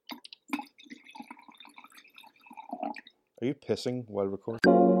Are you pissing while recording?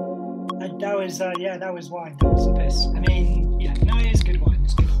 That was that was wine. That was a piss. I mean, yeah, no, it's good wine.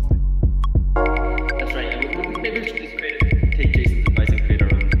 It's good wine. That's right. Maybe we should just take Jason's advice and create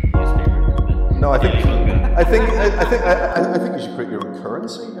our own newspaper. No, I think you should create your own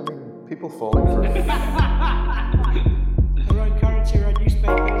currency. I mean, people falling for it. Our own currency, our own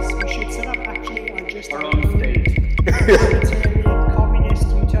newspapers. We should set up actually just Our own state. Totalitarian communist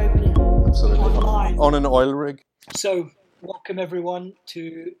utopia. Absolutely. Online. On an oil rig. So, welcome everyone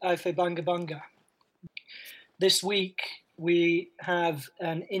to Aufe Banga Banga. This week we have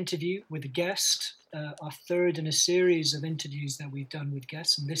an interview with a guest, our third in a series of interviews that we've done with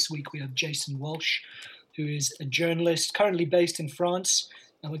guests. And this week we have Jason Walsh, who is a journalist currently based in France.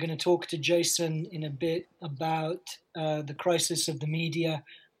 And we're going to talk to Jason in a bit about the crisis of the media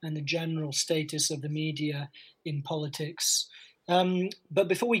and the general status of the media in politics. But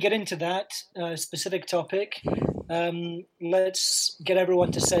before we get into that specific topic, let's get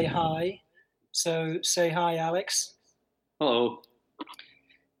everyone to say hi. So say hi, Alex. Hello.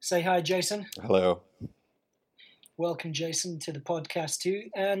 Say hi, Jason. Hello. Welcome, Jason, to the podcast too.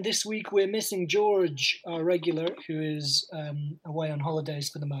 And this week we're missing George, our regular, who is away on holidays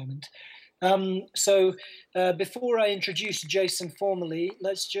for the moment. So before I introduce Jason formally,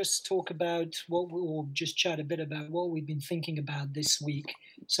 let's just talk about or just chat a bit about what we've been thinking about this week.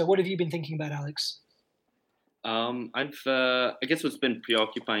 So what have you been thinking about, Alex? I guess what's been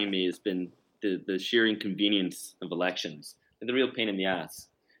preoccupying me has been the sheer inconvenience of elections and the real pain in the ass.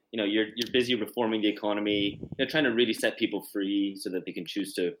 You know, you're busy reforming the economy, trying to really set people free so that they can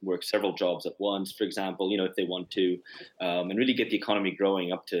choose to work several jobs at once, for example, if they want to, and really get the economy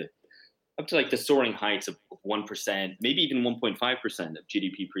growing up to like the soaring heights of 1%, maybe even 1.5% of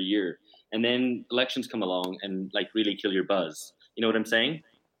GDP per year. And then elections come along and like really kill your buzz. You know what I'm saying?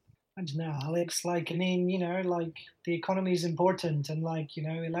 I don't know, Alex. The economy is important, and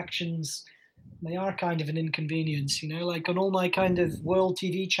elections, they are kind of an inconvenience. On all my kind of world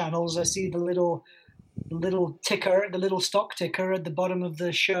TV channels, I see the little ticker, the little stock ticker at the bottom of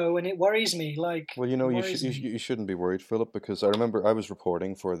the show, and it worries me. Well, you shouldn't be worried, Philip, because I remember I was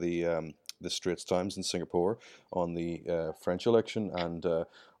reporting for the Straits Times in Singapore on the French election, and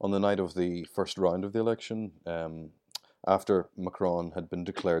on the night of the first round of the election, after Macron had been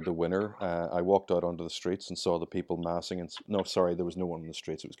declared the winner, I walked out onto the streets and saw the people massing. No, sorry, there was no one in the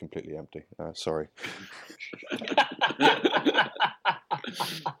streets. It was completely empty. Sorry.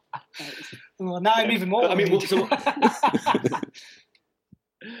 Well, now I'm even more.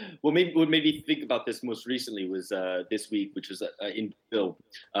 What made me think about this most recently was this week, which was in Bill,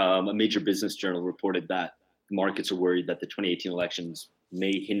 a major business journal reported that markets are worried that the 2018 elections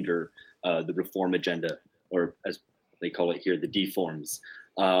may hinder the reform agenda, or as they call it here, the deforms.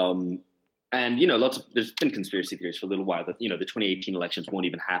 And there's been conspiracy theories for a little while that the 2018 elections won't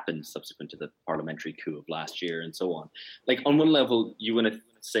even happen subsequent to the parliamentary coup of last year and so on. Like, on one level, you want to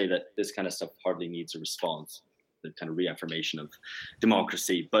say that this kind of stuff hardly needs a response, the kind of reaffirmation of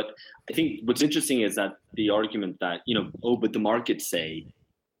democracy. But I think what's interesting is that the argument that but the markets say,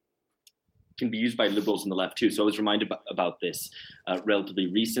 can be used by liberals on the left too. So I was reminded about this relatively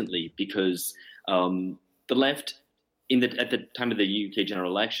recently because the left, at the time of the UK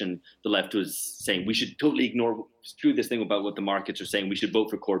general election, the left was saying we should totally screw this thing about what the markets are saying. We should vote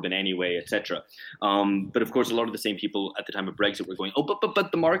for Corbyn anyway, etc. But of course, a lot of the same people at the time of Brexit were going,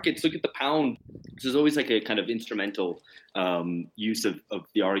 but the markets, look at the pound. So there's always like a kind of instrumental use of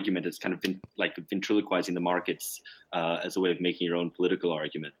the argument as kind of like ventriloquizing the markets as a way of making your own political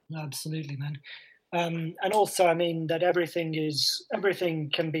argument. Absolutely, man. And also, I mean, that everything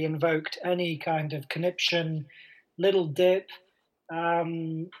can be invoked, any kind of conniption, little dip,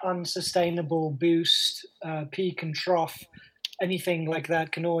 unsustainable boost, peak and trough, anything like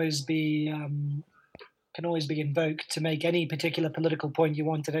that can always be invoked to make any particular political point you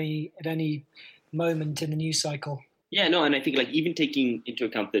want at any moment in the news cycle. Yeah, no, and I think like even taking into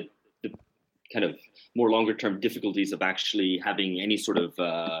account the kind of more longer term difficulties of actually having any sort of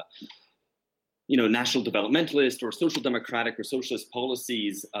national developmentalist or social democratic or socialist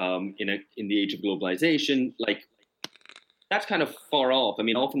policies in the age of globalization, like, that's kind of far off. I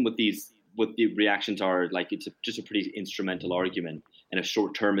mean, often what the reactions are, like, it's just a pretty instrumental argument and a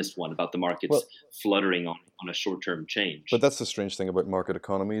short-termist one about the markets fluttering on a short-term change. But that's the strange thing about market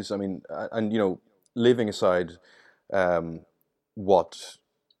economies. I mean, and leaving aside what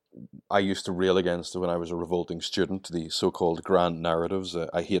I used to rail against when I was a revolting student, the so-called grand narratives.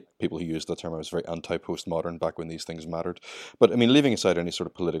 I hate people who use that term. I was very anti-postmodern back when these things mattered. But I mean, leaving aside any sort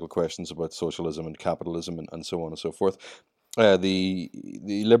of political questions about socialism and capitalism and so on and so forth, the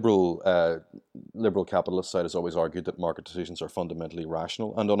liberal liberal capitalist side has always argued that market decisions are fundamentally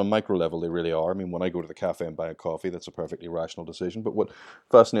rational, and on a micro level they really are. I mean, when I go to the cafe and buy a coffee, that's a perfectly rational decision. But what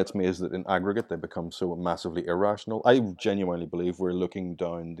fascinates me is that in aggregate they become so massively irrational. I genuinely believe we're looking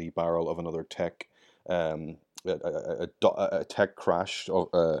down the barrel of another tech. A tech crash,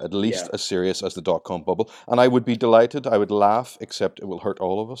 at least Yeah. as serious as the dot-com bubble, and I would be delighted. I would laugh, except it will hurt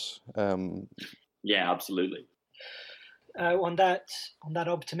all of us. Yeah, absolutely. On that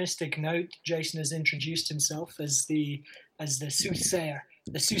optimistic note, Jason has introduced himself as the soothsayer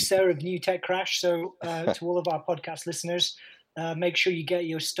of new tech crash. So to all of our podcast listeners, make sure you get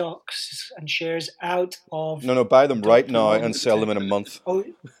your stocks and shares out of. No, buy them right now .com and sell them in a month. Oh,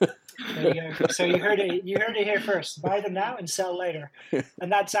 there you go. So you heard it. You heard it here first. Buy them now and sell later.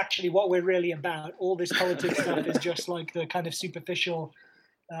 And that's actually what we're really about. All this politics stuff is just like the kind of superficial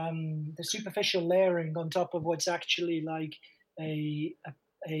layering on top of what's actually like a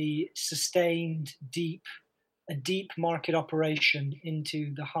sustained, deep market operation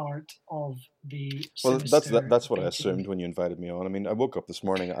into the heart of the. Well, that's what I assumed when you invited me on. I mean, I woke up this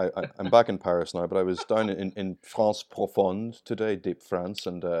morning. I'm back in Paris now, but I was down in France Profonde today, deep France,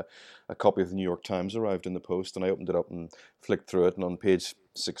 and a copy of the New York Times arrived in the post, and I opened it up and flicked through it, and on page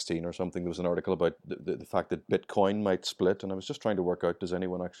 16 or something, there was an article about the fact that Bitcoin might split, and I was just trying to work out, does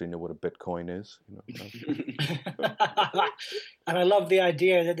anyone actually know what a Bitcoin is? And I love the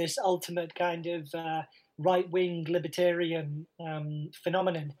idea that this ultimate kind of right-wing libertarian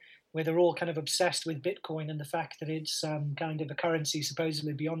phenomenon, where they're all kind of obsessed with Bitcoin and the fact that it's kind of a currency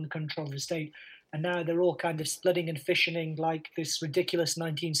supposedly beyond the control of the state. And now they're all kind of splitting and fissioning like this ridiculous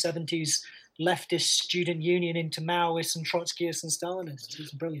 1970s leftist student union into Maoists and Trotskyists and Stalinists.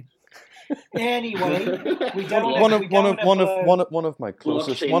 It's brilliant. Anyway, one of my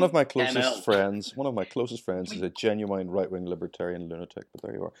closest ML. friends, is a genuine right-wing libertarian lunatic. But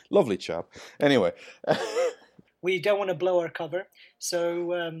there you are, lovely chap. Anyway, we don't want to blow our cover.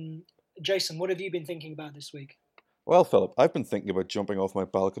 So, Jason, what have you been thinking about this week? Well, Philip, I've been thinking about jumping off my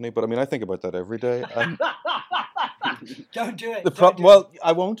balcony, but I mean, I think about that every day. Don't do it.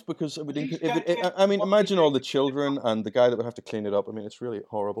 I won't, because it would. Imagine all the children and the guy that would have to clean it up. I mean, it's really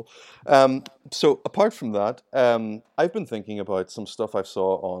horrible. So apart from that, I've been thinking about some stuff I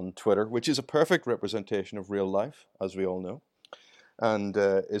saw on Twitter, which is a perfect representation of real life, as we all know, and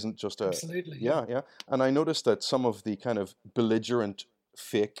isn't just a. Absolutely. Yeah. And I noticed that some of the kind of belligerent,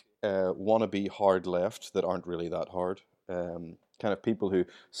 fake, wannabe hard left that aren't really that hard. Kind of people who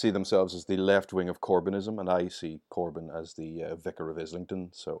see themselves as the left wing of Corbynism, and I see Corbyn as the vicar of Islington.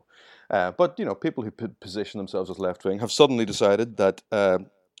 So, but people who position themselves as left wing have suddenly decided that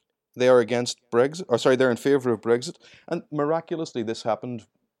they are against Brexit, or sorry, they're in favour of Brexit, and miraculously this happened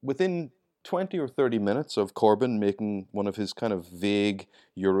within 20 or 30 minutes of Corbyn making one of his kind of vague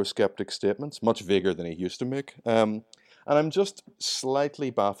Eurosceptic statements, much vaguer than he used to make. And I'm just slightly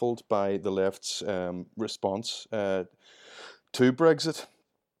baffled by the left's response to Brexit.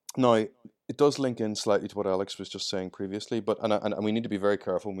 Now, it does link in slightly to what Alex was just saying previously, but and we need to be very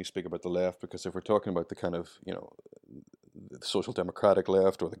careful when we speak about the left, because if we're talking about the kind of, the social democratic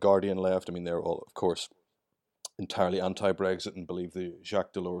left or the Guardian left, I mean, they're all, of course, entirely anti-Brexit and believe the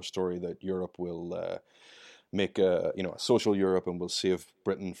Jacques Delors story that Europe will make a social Europe and will save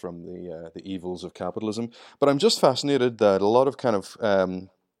Britain from the evils of capitalism. But I'm just fascinated that a lot of kind of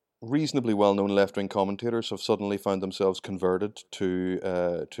reasonably well-known left-wing commentators have suddenly found themselves converted to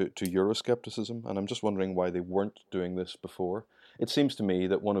Euroscepticism, and I'm just wondering why they weren't doing this before. It seems to me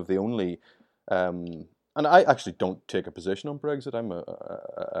that one of the only, and I actually don't take a position on Brexit.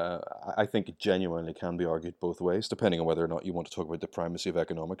 I think it genuinely can be argued both ways, depending on whether or not you want to talk about the primacy of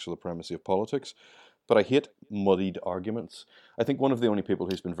economics or the primacy of politics. But I hate muddied arguments. I think one of the only people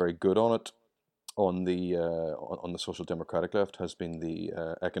who's been very good on it, on the social democratic left, has been the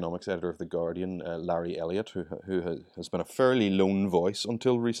economics editor of The Guardian, Larry Elliott, who has been a fairly lone voice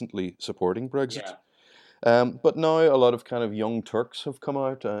until recently supporting Brexit. Yeah. But now a lot of kind of young Turks have come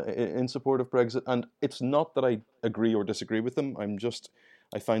out in support of Brexit, and it's not that I agree or disagree with them.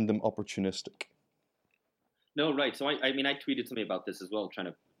 I find them opportunistic. No, right. So I tweeted something about this as well, trying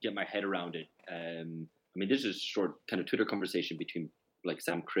to get my head around it. This is a short kind of Twitter conversation between like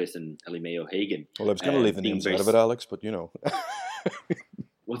Sam Chris and Ellie Mae O'Hagan. Well, I was going to leave the names out of it, Alex, but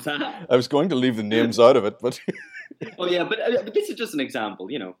What's that? I was going to leave the names out of it, but. Oh yeah, but this is just an example.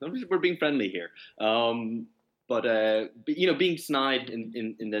 We're being friendly here. Being snide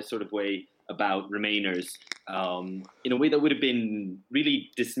in this sort of way about Remainers, in a way that would have been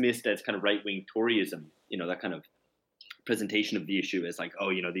really dismissed as kind of right-wing Toryism. That kind of presentation of the issue as like,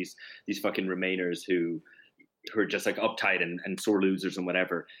 these fucking Remainers who, who are just like uptight and sore losers and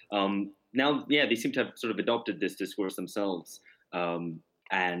whatever. Now, yeah, they seem to have sort of adopted this discourse themselves,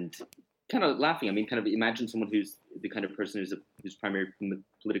 and kind of laughing. I mean, kind of imagine someone who's the kind of person whose primary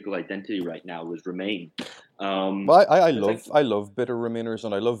political identity right now is Remain. Well, I love bitter Remainers,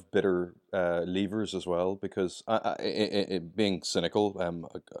 and I love bitter Leavers as well, because being cynical,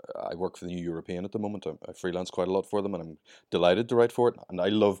 I work for the New European at the moment. I freelance quite a lot for them, and I'm delighted to write for it. And I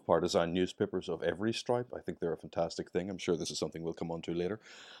love partisan newspapers of every stripe. I think they're a fantastic thing. I'm sure this is something we'll come on to later.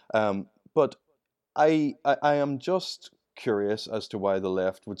 But I am just curious as to why the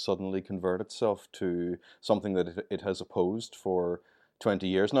left would suddenly convert itself to something that it has opposed for 20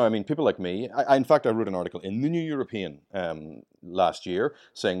 years now. I mean, people like me, in fact, I wrote an article in the New European last year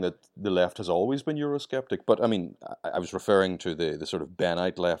saying that the left has always been Eurosceptic. But I mean, I was referring to the sort of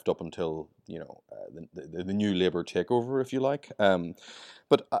Benite left up until, the new Labour takeover, if you like.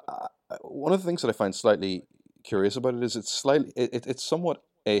 But one of the things that I find slightly curious about it is it's somewhat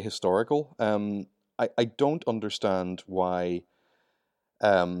ahistorical. I don't understand why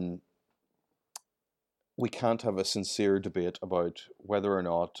we can't have a sincere debate about whether or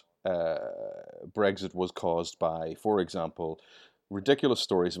not Brexit was caused by, for example, ridiculous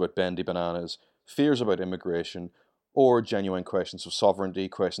stories about bendy bananas, fears about immigration, or genuine questions of sovereignty,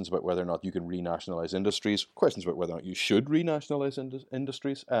 questions about whether or not you can renationalize industries, questions about whether or not you should renationalize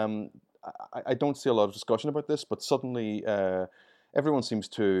industries. I don't see a lot of discussion about this, but suddenly everyone seems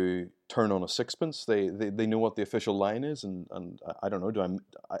to turn on a sixpence. They know what the official line is, and I don't know.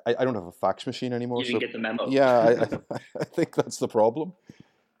 I don't have a fax machine anymore. You didn't get the memo. Yeah, I think that's the problem.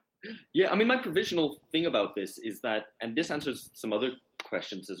 Yeah, I mean, my provisional thing about this is that, and this answers some other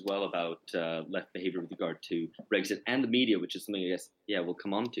questions as well about left behavior with regard to Brexit and the media, which is something I guess, we'll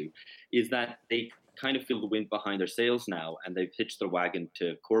come on to, is that they kind of feel the wind behind their sails now, and they've hitched their wagon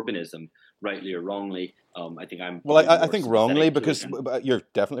to Corbynism, rightly or wrongly. I think I'm... Well, I think wrongly, because you're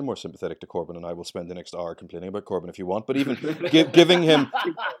definitely more sympathetic to Corbyn, and I will spend the next hour complaining about Corbyn if you want, but even giving him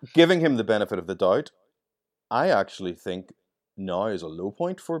the benefit of the doubt, I actually think now is a low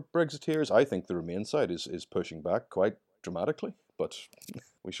point for Brexiteers. I think the Remain side is pushing back quite dramatically, but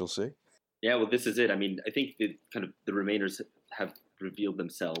we shall see. Yeah, well, this is it. I mean, I think the Remainers have revealed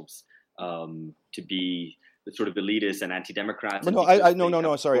themselves to be the sort of elitist and anti-democrats.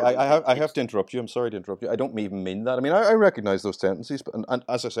 No, sorry. I have to interrupt you. I'm sorry to interrupt you. I don't even mean that. I mean, I recognize those tendencies, but, and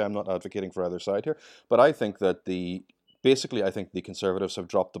as I say, I'm not advocating for either side here, but I think that basically, I think the Conservatives have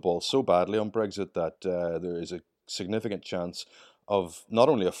dropped the ball so badly on Brexit that there is a significant chance of not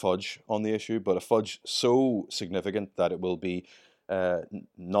only a fudge on the issue, but a fudge so significant that it will be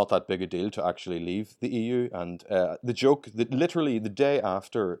not that big a deal to actually leave the EU. And the joke that literally the day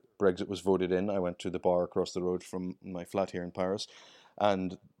after Brexit was voted in, I went to the bar across the road from my flat here in Paris,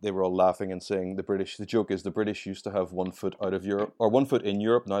 and they were all laughing and saying the joke is the British used to have 1 foot out of Europe, or 1 foot in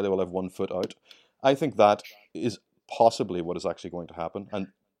Europe, now they will have 1 foot out. I think that is possibly what is actually going to happen, and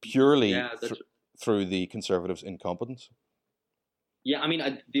purely through the Conservatives' incompetence. Yeah, I mean,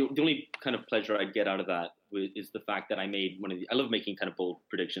 the only kind of pleasure I get out of that is the fact that I made I love making kind of bold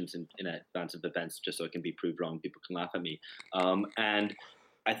predictions in advance of events just so I can be proved wrong. People can laugh at me. And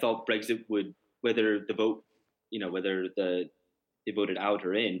I thought Brexit would, whether the vote, whether they voted out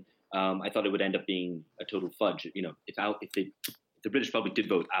or in, I thought it would end up being a total fudge. If the British public did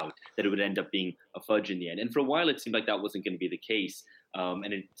vote out, that it would end up being a fudge in the end. And for a while, it seemed like that wasn't going to be the case.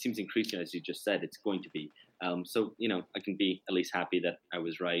 And it seems increasingly, as you just said, it's going to be. So, I can be at least happy that I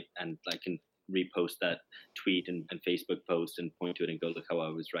was right, and I can repost that tweet and Facebook post and point to it and go, look how I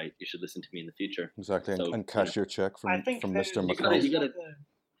was right. You should listen to me in the future. Exactly, so, and cash your check from Mr. McCall.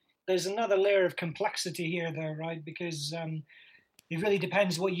 There's another layer of complexity here, though, right? Because it really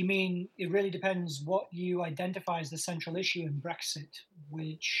depends what you mean. It really depends what you identify as the central issue in Brexit,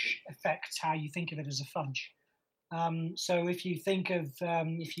 which affects how you think of it as a fudge. So if you think of,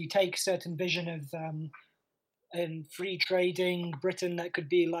 if you take certain vision of in free trading Britain, that could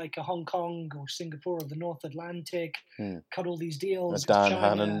be like a Hong Kong or Singapore of the North Atlantic, cut all these deals. The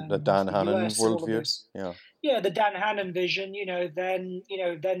Dan Hannan worldview. Yeah, the Dan Hannan vision.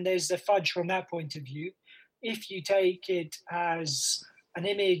 Then there's a fudge from that point of view. If you take it as an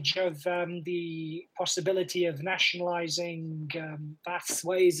image of the possibility of nationalizing vast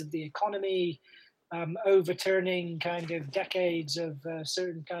swathes of the economy, overturning kind of decades of a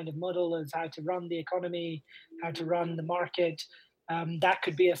certain kind of model of how to run the economy, how to run the market, that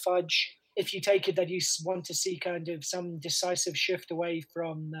could be a fudge. If you take it that you want to see kind of some decisive shift away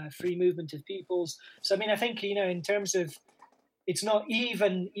from free movement of peoples. So, I mean, I think, in terms of it's not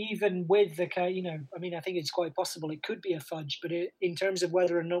even with the I mean, I think it's quite possible it could be a fudge, but in terms of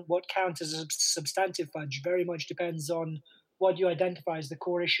whether or not what counts as a substantive fudge, very much depends on what you identify as the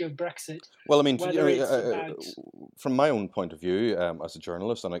core issue of Brexit. Well, I mean, whether it's about... from my own point of view, as a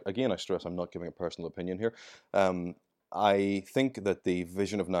journalist, and again, I stress I'm not giving a personal opinion here. I think that the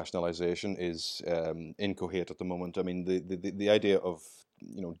vision of nationalisation is incoherent at the moment. I mean, the idea of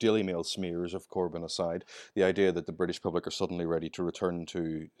Daily Mail smears of Corbyn aside, the idea that the British public are suddenly ready to return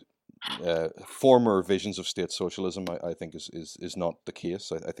to former visions of state socialism, I think is not the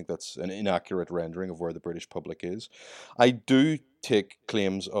case. I think that's an inaccurate rendering of where the British public is. I do take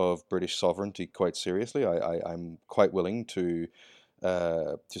claims of British sovereignty quite seriously. I'm quite willing to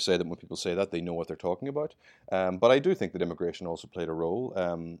say that when people say that, they know what they're talking about. But I do think that immigration also played a role.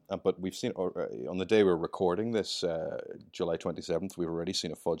 But we've seen, on the day we're recording this, July 27th, we've already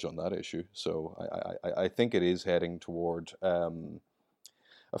seen a fudge on that issue. So I think it is heading toward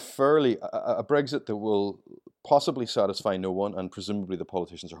a Brexit that will possibly satisfy no one, and presumably the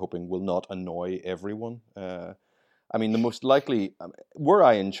politicians are hoping will not annoy everyone. I mean, the most likely, were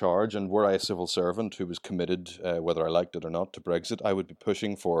I in charge and were I a civil servant who was committed, whether I liked it or not, to Brexit, I would be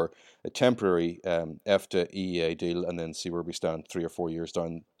pushing for a temporary EFTA EEA deal and then see where we stand 3 or 4 years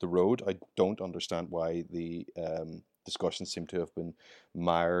down the road. I don't understand why the discussions seem to have been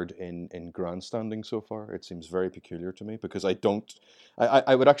mired in grandstanding so far. It seems very peculiar to me because I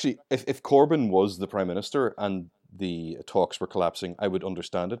would actually, if Corbyn was the Prime Minister and the talks were collapsing, I would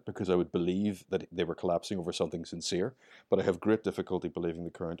understand it because I would believe that they were collapsing over something sincere. But I have great difficulty believing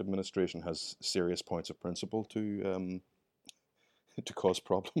the current administration has serious points of principle to cause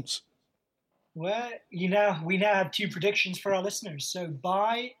problems. Well, we now have 2 predictions for our listeners. So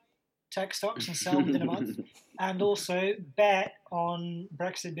buy tech stocks and sell within a month, and also bet on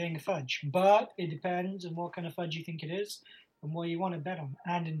Brexit being a fudge. But it depends on what kind of fudge you think it is and what you want to bet on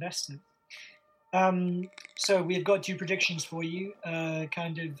and invest in. So we've got 2 predictions for you,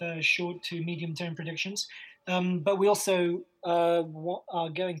 short to medium term predictions. But we also are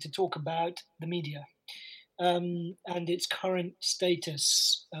going to talk about the media and its current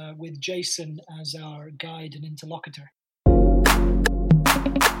status with Jason as our guide and interlocutor.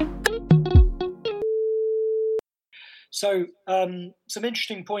 So some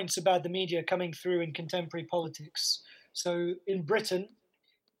interesting points about the media coming through in contemporary politics. So in Britain,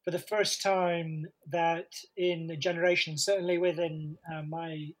 for the first time that in a generation, certainly within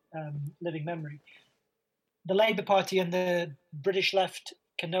my living memory, the Labour Party and the British left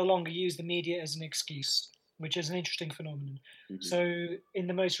can no longer use the media as an excuse, which is an interesting phenomenon. Mm-hmm. So in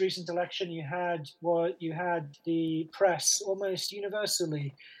the most recent election, you had the press almost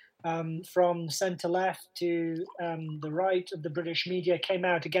universally, from centre left to the right of the British media, came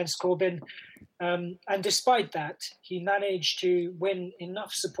out against Corbyn. And despite that, he managed to win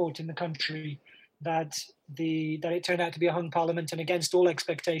enough support in the country that it turned out to be a hung parliament, and against all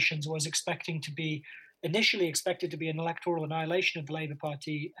expectations was initially expected to be an electoral annihilation of the Labour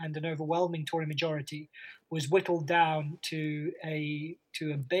Party, and an overwhelming Tory majority was whittled down to a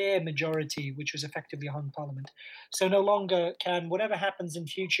bare majority, which was effectively a hung parliament. So no longer can whatever happens in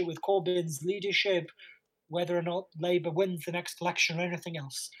future with Corbyn's leadership, whether or not Labour wins the next election or anything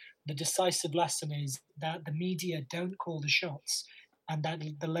else, the decisive lesson is that the media don't call the shots, and that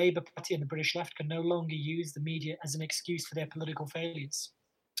the Labour Party and the British left can no longer use the media as an excuse for their political failures.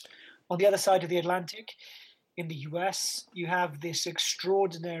 On the other side of the Atlantic, in the US, you have this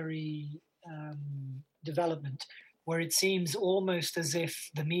extraordinary development where it seems almost as if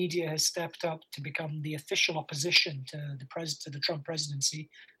the media has stepped up to become the official opposition to the Trump presidency,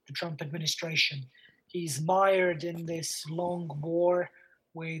 the Trump administration. He's mired in this long war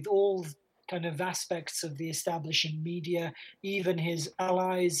with all kind of aspects of the establishing media. Even his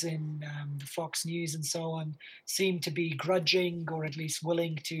allies in the Fox News and so on seem to be grudging, or at least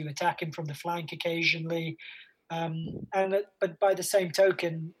willing to attack him from the flank occasionally. But by the same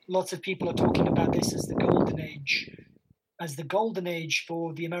token, lots of people are talking about this as the golden age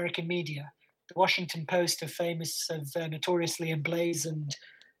for the American media. The Washington Post have notoriously emblazoned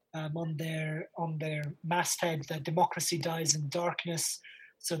on their masthead that democracy dies in darkness,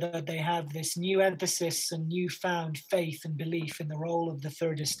 so that they have this new emphasis and newfound faith and belief in the role of the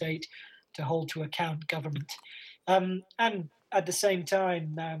third estate to hold to account government. And at the same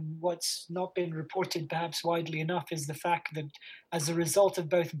time, what's not been reported perhaps widely enough is the fact that as a result of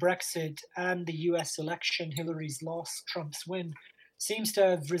both Brexit and the US election, Hillary's loss, Trump's win, seems to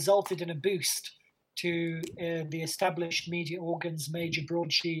have resulted in a boost to the established media organs, major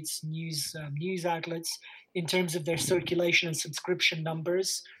broadsheets, news outlets, in terms of their circulation and subscription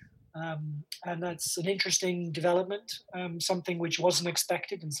numbers, And that's an interesting development, something which wasn't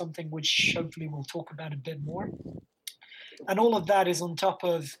expected and something which hopefully we'll talk about a bit more. And all of that is on top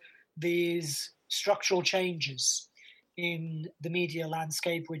of these structural changes in the media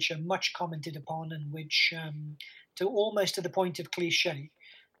landscape, which are much commented upon and which, to almost to the point of cliche,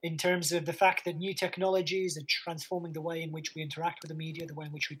 in terms of the fact that new technologies are transforming the way in which we interact with the media, the way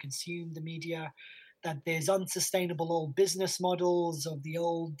in which we consume the media, that there's unsustainable old business models of the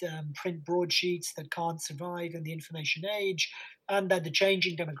old print broadsheets that can't survive in the information age, and that the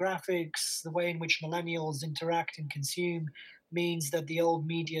changing demographics, the way in which millennials interact and consume, means that the old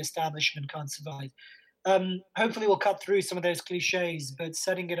media establishment can't survive. Hopefully, we'll cut through some of those cliches, but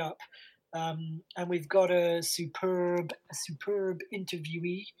setting it up. And we've got a superb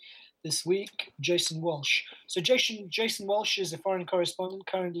interviewee this week, Jason Walsh. So Jason Walsh is a foreign correspondent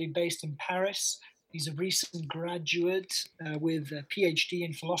currently based in Paris. He's a recent graduate with a PhD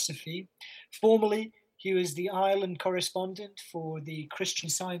in philosophy. Formerly, he was the Ireland correspondent for the Christian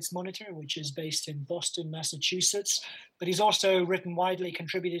Science Monitor, which is based in Boston, Massachusetts. But he's also written widely,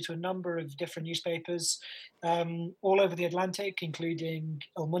 contributed to a number of different newspapers all over the Atlantic, including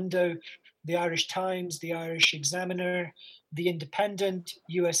El Mundo, the Irish Times, the Irish Examiner, the Independent,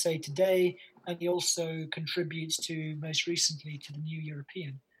 USA Today, and he also contributes to, most recently, to the New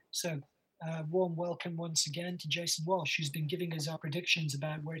European. So, warm welcome once again to Jason Walsh, who's been giving us our predictions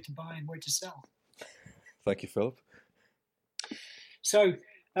about where to buy and where to sell. Thank you, Philip. So,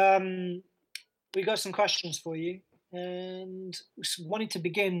 we got some questions for you, and wanted to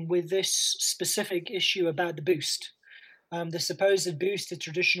begin with this specific issue about the boost. The supposed boost to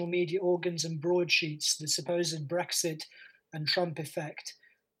traditional media organs and broadsheets, the supposed Brexit and Trump effect.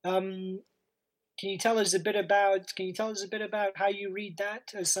 Can you tell us a bit about how you read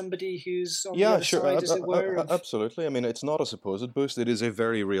that as somebody who's on the other side, as it were? Absolutely. I mean, it's not a supposed boost; it is a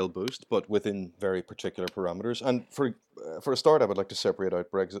very real boost, but within very particular parameters. And for a start, I would like to separate out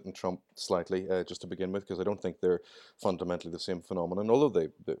Brexit and Trump slightly, just to begin with, because I don't think they're fundamentally the same phenomenon, although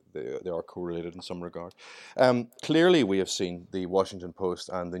they are correlated in some regard. Clearly, we have seen the Washington Post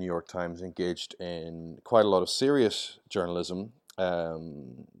and the New York Times engaged in quite a lot of serious journalism.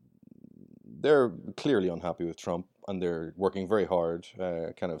 They're clearly unhappy with Trump, and they're working very hard,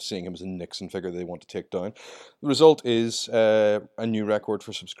 kind of seeing him as a Nixon figure they want to take down. The result is a new record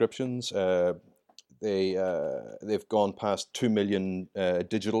for subscriptions. They've gone past 2 million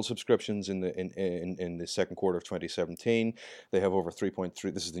digital subscriptions in the second quarter of 2017. They have over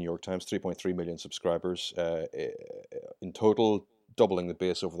 3.3. This is the New York Times, 3.3 million subscribers in total, doubling the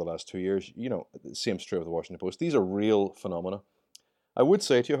base over the last 2 years. You know, the same's true of the Washington Post. These are real phenomena. I would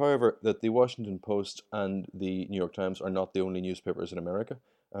say to you, however, that the Washington Post and the New York Times are not the only newspapers in America,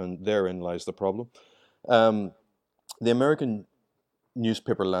 and therein lies the problem. The American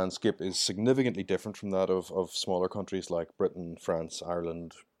newspaper landscape is significantly different from that of smaller countries like Britain, France,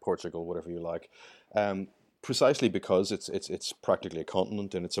 Ireland, Portugal, whatever you like, precisely because it's practically a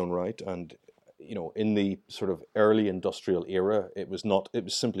continent in its own right, and you know, in the sort of early industrial era, it was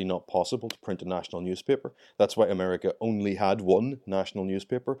simply not possible to print a national newspaper. That's why America only had one national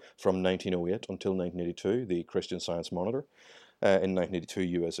newspaper from 1908 until 1982, the Christian Science Monitor. In 1982,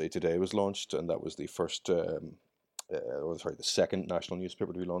 USA Today was launched, and that was the first, the second national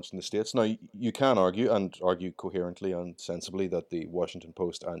newspaper to be launched in the States. Now, you can argue coherently and sensibly that the Washington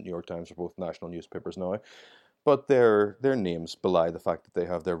Post and New York Times are both national newspapers now. But their names belie the fact that they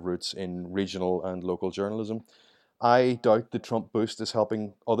have their roots in regional and local journalism. I doubt the Trump boost is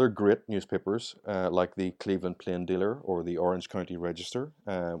helping other great newspapers like the Cleveland Plain Dealer or the Orange County Register.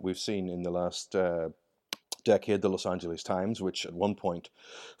 We've seen in the last decade the Los Angeles Times, which at one point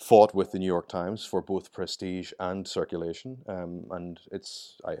fought with the New York Times for both prestige and circulation. And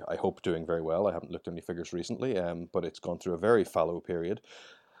it's, I hope, doing very well. I haven't looked at any figures recently, but it's gone through a very fallow period.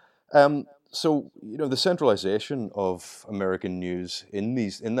 So, you know, the centralization of American news in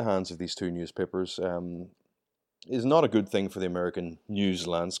the hands of these two newspapers is not a good thing for the American news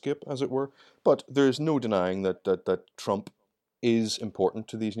landscape, as it were. But there is no denying that Trump is important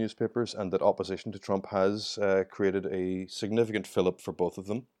to these newspapers, and that opposition to Trump has created a significant fillip for both of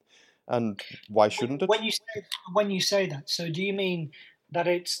them. And why shouldn't it? When you say that, so do you mean that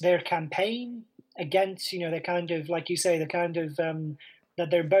it's their campaign against, you know, the kind of, like you say, the kind of that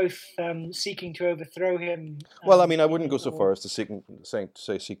they're both seeking to overthrow him? Well, I mean, I wouldn't go so far as to seeking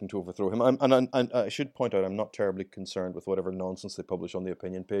to overthrow him. And I should point out, I'm not terribly concerned with whatever nonsense they publish on the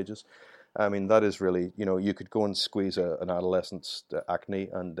opinion pages. I mean, that is really, you know, you could go and squeeze an adolescent's acne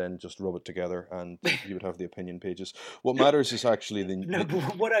and then just rub it together, and you would have the opinion pages. What matters is actually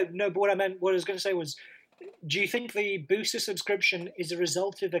What I was going to say was, do you think the booster subscription is a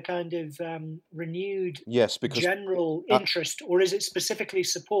result of a kind of renewed general interest, or is it specifically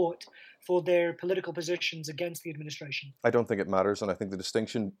support for their political positions against the administration? I don't think it matters, and I think the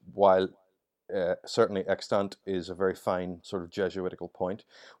distinction, while certainly extant, is a very fine sort of Jesuitical point.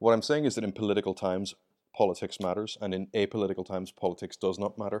 What I'm saying is that in political times, politics matters, and in apolitical times, politics does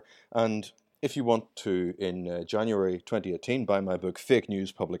not matter. And if you want to, in January 2018, buy my book, Fake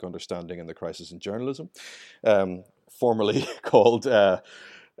News, Public Understanding and the Crisis in Journalism, formerly called... is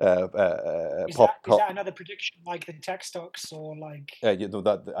that another prediction like the tech stocks or like...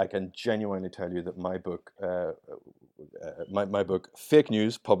 that I can genuinely tell you that my book, my book, Fake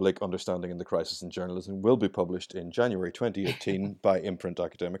News, Public Understanding and the Crisis in Journalism, will be published in January 2018 by Imprint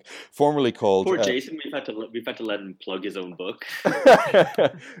Academic, formerly called... Poor Jason, we've had to let him plug his own book.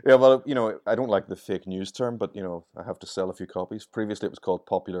 Yeah, well, I don't like the fake news term, but, I have to sell a few copies. Previously, it was called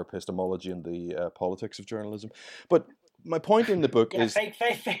Popular Epistemology and the Politics of Journalism. But my point in the book is...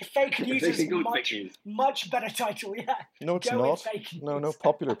 Fake news is much better title, yeah. No, it's not. No,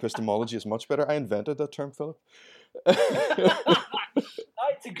 Popular Epistemology is much better. I invented that term, Philip.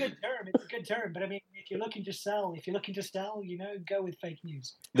 It's a good term. But I mean, if you're looking to sell, go with fake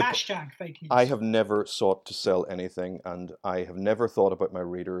news. Hashtag fake news. I have never sought to sell anything, and I have never thought about my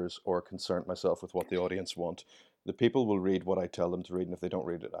readers or concerned myself with what the audience want. The people will read what I tell them to read, and if they don't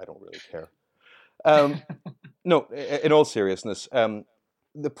read it, I don't really care. No, in all seriousness,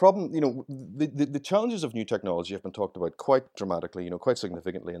 the problem, the challenges of new technology have been talked about quite dramatically, quite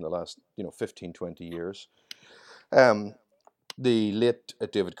significantly in the last, 15, 20 years. The late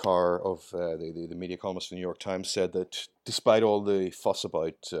David Carr of the media columnist for the New York Times said that despite all the fuss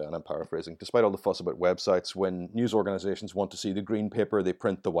about, and I'm paraphrasing, despite all the fuss about websites, when news organizations want to see the green paper, they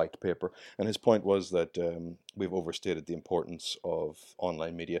print the white paper. And his point was that we've overstated the importance of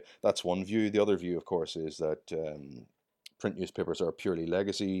online media. That's one view. The other view, of course, is that print newspapers are a purely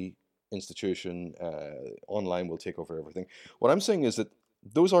legacy institution. Online will take over everything. What I'm saying is that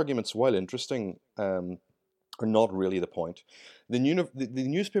those arguments, while interesting, are not really the point. The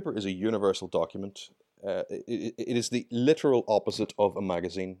newspaper is a universal document. It is the literal opposite of a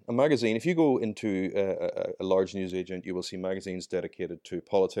magazine. A magazine, if you go into a large newsagent, you will see magazines dedicated to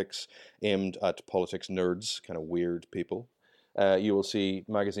politics, aimed at politics nerds, kind of weird people. You will see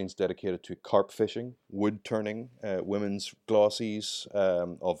magazines dedicated to carp fishing, wood turning, women's glossies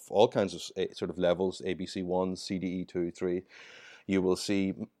of all kinds of sort of levels, ABC 1, CDE 2, 3. You will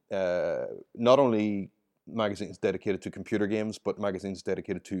see not only magazines dedicated to computer games, but magazines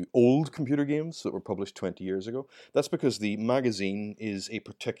dedicated to old computer games that were published 20 years ago. That's because the magazine is a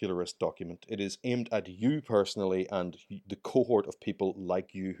particularist document. It is aimed at you personally and the cohort of people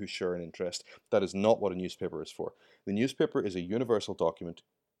like you who share an interest. That is not what a newspaper is for. The newspaper is a universal document.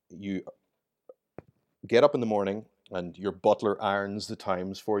 You get up in the morning and your butler irons the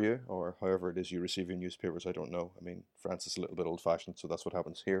Times for you, or however it is you receive your newspapers, I don't know. I mean, France is a little bit old-fashioned, so that's what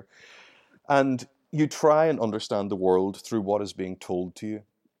happens here. And you try and understand the world through what is being told to you.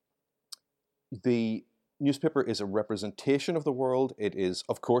 The newspaper is a representation of the world. It is,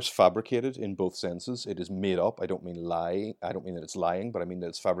 of course, fabricated in both senses. It is made up. I don't mean lie. I don't mean that it's lying, but I mean that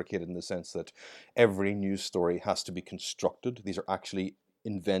it's fabricated in the sense that every news story has to be constructed. These are actually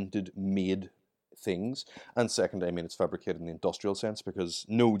invented, made things. And second, I mean it's fabricated in the industrial sense, because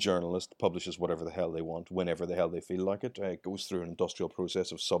no journalist publishes whatever the hell they want whenever the hell they feel like it. It goes through an industrial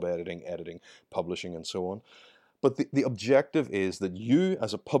process of sub-editing, editing, publishing, and so on. But the objective is that you,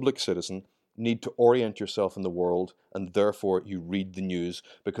 as a public citizen, need to orient yourself in the world, and therefore you read the news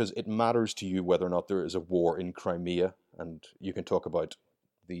because it matters to you whether or not there is a war in Crimea. And you can talk about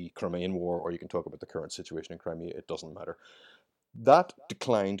the Crimean War, or you can talk about the current situation in Crimea. It doesn't matter. That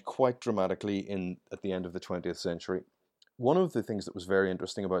declined quite dramatically at the end of the 20th century. One of the things that was very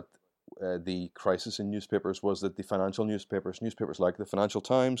interesting about the crisis in newspapers was that the financial newspapers like the Financial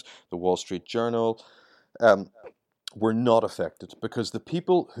Times, the Wall Street Journal, were not affected, because the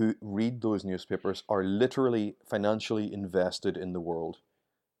people who read those newspapers are literally financially invested in the world.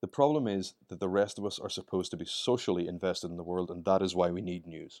 The problem is that the rest of us are supposed to be socially invested in the world, and that is why we need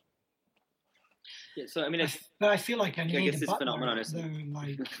news. Yeah, so I mean, but I feel like I need this a butler, phenomenon is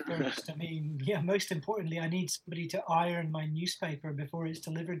first. I mean, most importantly, I need somebody to iron my newspaper before it's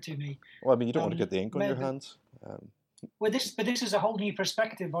delivered to me. Well, I mean, you don't want to get the ink on your hands. This is a whole new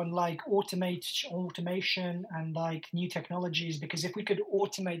perspective on automation and new technologies. Because if we could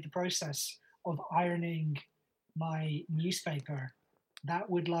automate the process of ironing my newspaper,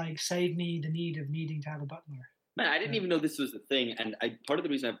 that would save me the need of needing to have a butler. Man, I didn't even know this was a thing, and part of the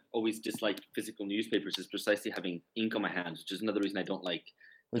reason I've always disliked physical newspapers is precisely having ink on my hands, which is another reason I don't like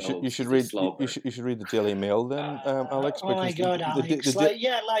You should read the Daily Mail then, Alex, oh my because God, Alex!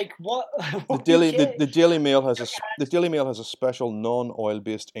 Like what? the Daily Mail has a special non-oil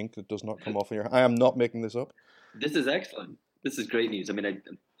based ink that does not come off in your. I am not making this up. This is excellent. This is great news. I mean, I'm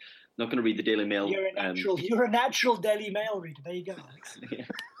not going to read the Daily Mail. You're a natural Daily Mail reader. There you go, Alex.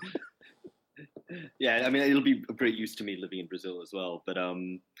 Yeah, I mean, it'll be a great use to me living in Brazil as well. But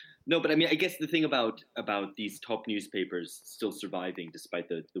no, but I mean, I guess the thing about these top newspapers still surviving despite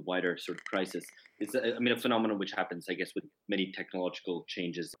the wider sort of crisis is, I mean, a phenomenon which happens, I guess, with many technological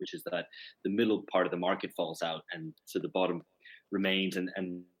changes, which is that the middle part of the market falls out, and so the bottom remains, and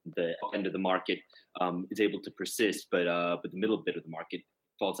the end of the market is able to persist, but the middle bit of the market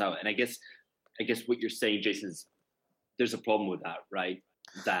falls out. And I guess what you're saying, Jason, is there's a problem with that, right?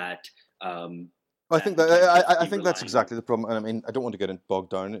 That I think that's exactly the problem. And I mean, I don't want to get bogged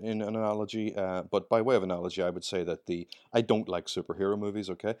down in an analogy, but by way of analogy, I would say that I don't like superhero movies,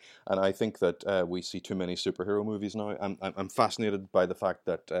 okay? And I think that we see too many superhero movies now. I'm fascinated by the fact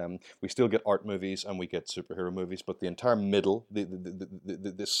that we still get art movies and we get superhero movies, but the entire middle,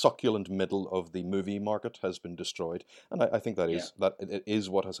 the succulent middle of the movie market has been destroyed. And I think that it is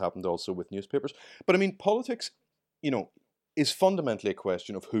what has happened also with newspapers. But I mean, politics, is fundamentally a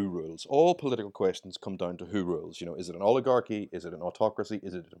question of who rules. All political questions come down to who rules. Is it an oligarchy? Is it an autocracy?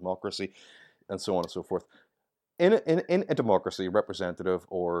 Is it a democracy? And so on and so forth. In a democracy, representative,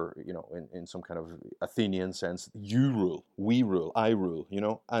 or in some kind of Athenian sense, you rule, we rule, I rule.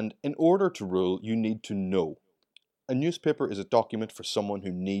 And in order to rule, you need to know. A newspaper is a document for someone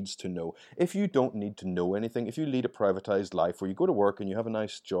who needs to know. If you don't need to know anything, if you lead a privatized life where you go to work and you have a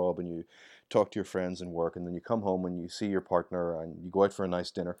nice job and you talk to your friends in work and then you come home and you see your partner and you go out for a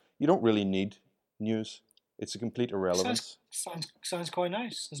nice dinner, you don't really need news. It's a complete irrelevance. Sounds quite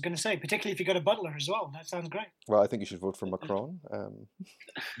nice. I was going to say, particularly if you got a butler as well. That sounds great. Well, I think you should vote for Macron.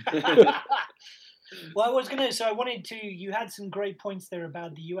 Well, you had some great points there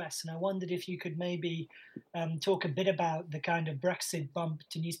about the US, and I wondered if you could maybe talk a bit about the kind of Brexit bump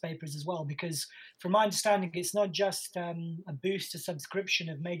to newspapers as well, because from my understanding, it's not just a boost to subscription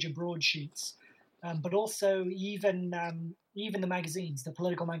of major broadsheets, but also even the magazines, the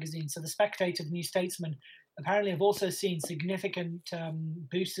political magazines. So the Spectator, the New Statesman, apparently have also seen significant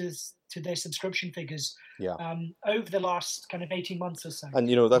boosters to their subscription figures over the last kind of 18 months or so. And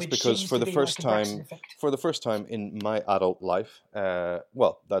that's because for the first time in my adult life,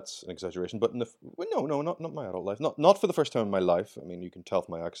 well, that's an exaggeration, but not my adult life, not for the first time in my life. I mean, you can tell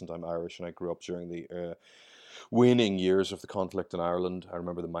from my accent I'm Irish, and I grew up during the waning years of the conflict in Ireland. I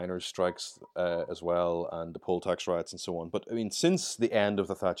remember the miners' strikes as well, and the poll tax riots and so on. But I mean, since the end of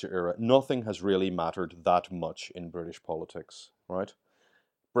the Thatcher era, nothing has really mattered that much in British politics, right?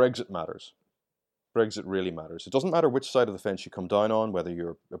 Brexit matters. Brexit really matters. It doesn't matter which side of the fence you come down on, whether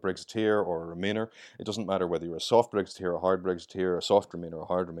you're a Brexiteer or a Remainer. It doesn't matter whether you're a soft Brexiteer, a hard Brexiteer, a soft Remainer, or a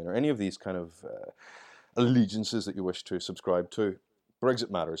hard Remainer. Any of these kind of allegiances that you wish to subscribe to.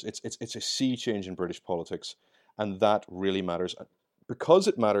 Brexit matters. It's a sea change in British politics, and that really matters. Because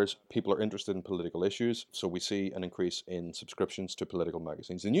it matters, people are interested in political issues, so we see an increase in subscriptions to political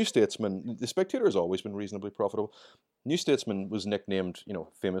magazines. The New Statesman, the Spectator has always been reasonably profitable. New Statesman was nicknamed,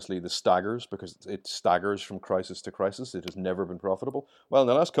 famously the Staggers, because it staggers from crisis to crisis. It has never been profitable. Well, in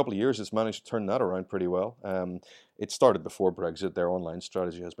the last couple of years, it's managed to turn that around pretty well. It started before Brexit. Their online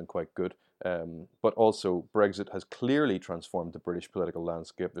strategy has been quite good. But also, Brexit has clearly transformed the British political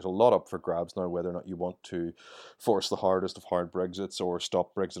landscape. There's a lot up for grabs now, whether or not you want to force the hardest of hard Brexits or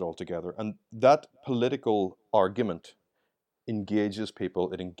stop Brexit altogether. And that political argument engages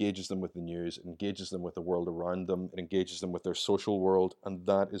people. It engages them with the news. It engages them with the world around them. It engages them with their social world. And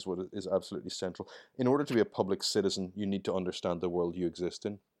that is what is absolutely central. In order to be a public citizen, you need to understand the world you exist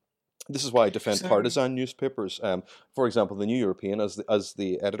in. This is why I defend partisan newspapers. For example, the New European, as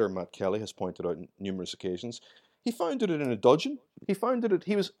the editor Matt Kelly has pointed out on numerous occasions, he founded it in a dudgeon.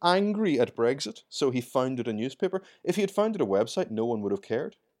 He was angry at Brexit, so he founded a newspaper. If he had founded a website, no one would have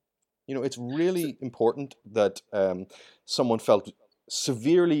cared. It's really important that someone felt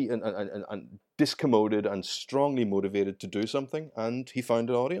severely and discommoded and strongly motivated to do something, and he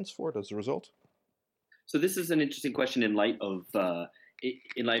found an audience for it as a result. So this is an interesting question in light of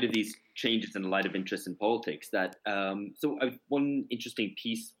these changes and in light of interest in politics. That one interesting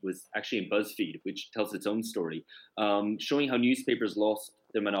piece was actually in BuzzFeed, which tells its own story, showing how newspapers lost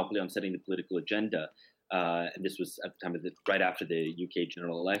their monopoly on setting the political agenda. And this was at the time right after the UK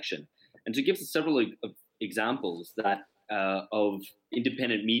general election. And so it gives us several examples that of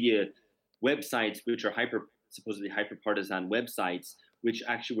independent media websites, which are supposedly hyper-partisan websites, which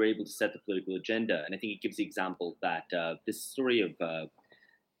actually were able to set the political agenda. And I think it gives the example that this story of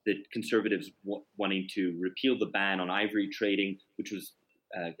the Conservatives wanting to repeal the ban on ivory trading, which was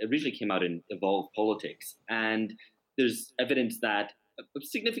originally came out in Evolve Politics. And there's evidence that a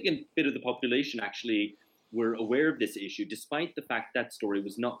significant bit of the population actually were aware of this issue, despite the fact that story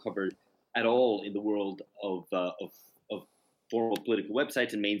was not covered at all in the world of formal political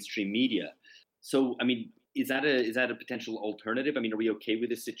websites and mainstream media. So, I mean, is that a potential alternative? I mean, are we okay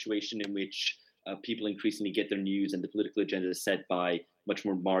with a situation in which people increasingly get their news and the political agenda is set by much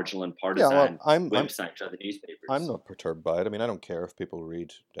more marginal and partisan websites rather than newspapers? I'm not perturbed by it. I mean, I don't care if people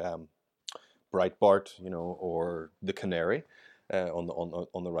read Breitbart, or The Canary. On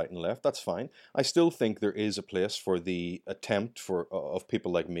the right and left, that's fine. I still think there is a place for the attempt of people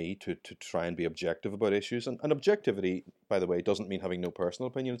like me to try and be objective about issues. And objectivity, by the way, doesn't mean having no personal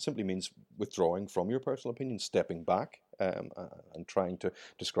opinion. It simply means withdrawing from your personal opinion, stepping back, and trying to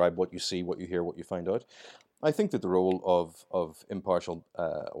describe what you see, what you hear, what you find out. I think that the role of impartial,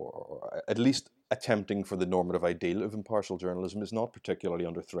 or at least attempting for the normative ideal of impartial journalism, is not particularly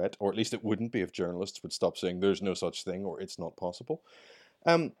under threat, or at least it wouldn't be if journalists would stop saying there's no such thing or it's not possible.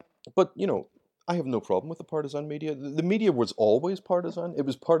 But, I have no problem with the partisan media. The media was always partisan. It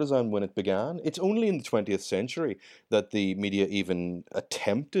was partisan when it began. It's only in the 20th century that the media even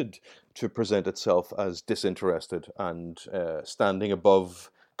attempted to present itself as disinterested and standing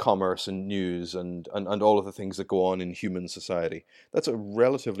above commerce and news and all of the things that go on in human society. That's a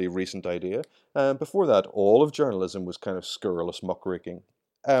relatively recent idea. Before that, all of journalism was kind of scurrilous muckraking.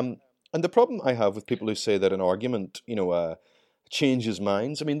 And the problem I have with people who say that an argument, changes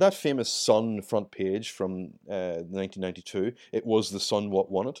minds. I mean, that famous Sun front page from 1992, "It was the Sun what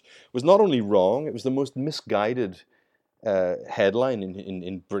won it," was not only wrong, it was the most misguided headline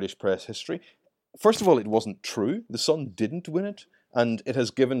in British press history. First of all, it wasn't true. The Sun didn't win it. And it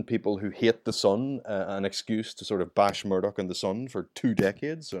has given people who hate the Sun an excuse to sort of bash Murdoch and the Sun for 2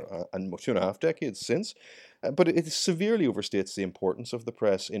 decades and 2.5 decades since. But it severely overstates the importance of the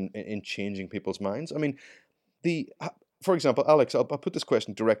press in changing people's minds. I mean, for example, Alex, I'll put this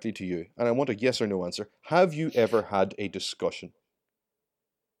question directly to you, and I want a yes or no answer. Have you ever had a discussion?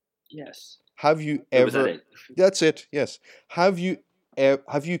 Yes. Have you ever? That's it. Yes. Have you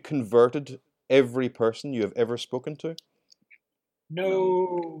converted every person you have ever spoken to?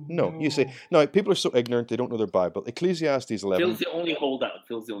 No. You say, no, people are so ignorant, they don't know their Bible. Ecclesiastes 11. Phil's the only holdout.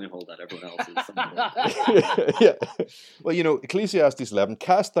 Everyone else is. Yeah. Well, Ecclesiastes 11,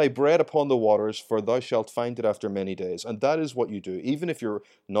 "Cast thy bread upon the waters, for thou shalt find it after many days." And that is what you do. Even if you're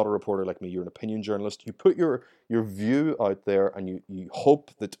not a reporter like me, you're an opinion journalist. You put your view out there and you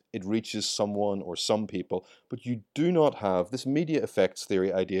hope that it reaches someone or some people, but you do not have this media effects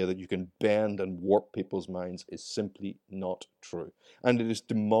theory idea that you can bend and warp people's minds is simply not true. And it is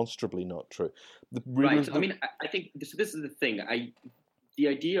demonstrably not true. Right. I mean, I think this is the thing. The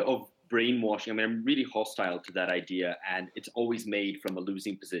idea of brainwashing, I mean, I'm really hostile to that idea, and it's always made from a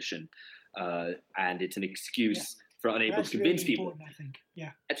losing position, and it's an excuse for unable to convince people. I think.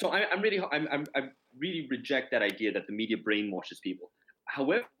 Yeah. And so I really reject that idea that the media brainwashes people.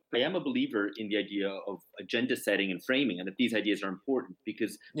 However, I am a believer in the idea of agenda setting and framing, and that these ideas are important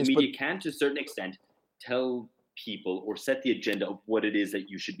because the media can, to a certain extent, tell people or set the agenda of what it is that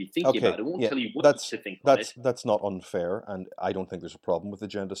you should be thinking about. It won't tell you what to think about it. That's not unfair, and I don't think there's a problem with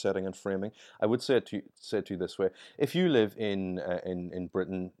agenda setting and framing. I would say to you this way: if you live in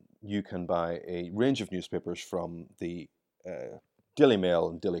Britain, you can buy a range of newspapers from the Daily Mail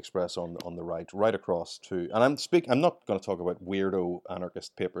and Daily Express on the right across to, and I'm not going to talk about weirdo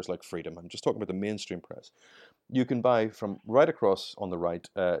anarchist papers like Freedom. I'm just talking about the mainstream press. You can buy from right across on the right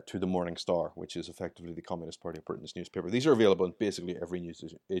to the Morning Star, which is effectively the Communist Party of Britain's newspaper. These are available in basically every news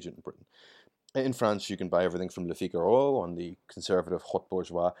agent in Britain. In France, you can buy everything from Le Figaro on the conservative Haute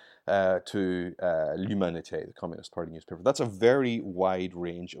Bourgeois to L'Humanité, the Communist Party newspaper. That's a very wide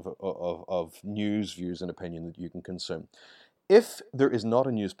range of news, views, and opinion that you can consume. If there is not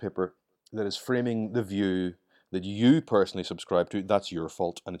a newspaper that is framing the view that you personally subscribe to, that's your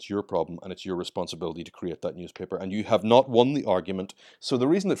fault, and it's your problem, and it's your responsibility to create that newspaper, and you have not won the argument. So the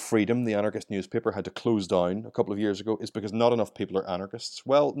reason that Freedom, the anarchist newspaper, had to close down a couple of years ago is because not enough people are anarchists.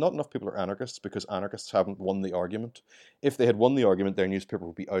 Well, not enough people are anarchists because anarchists haven't won the argument. If they had won the argument, their newspaper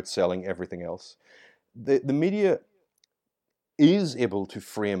would be outselling everything else. The media is able to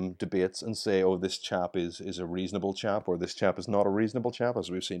frame debates and say, oh, this chap is a reasonable chap, or this chap is not a reasonable chap,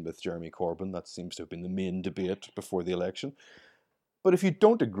 as we've seen with Jeremy Corbyn. That seems to have been the main debate before the election. But if you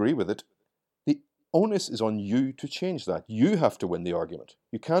don't agree with it, the onus is on you to change that. You have to win the argument.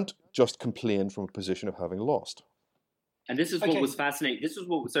 You can't just complain from a position of having lost. And this is what was fascinating.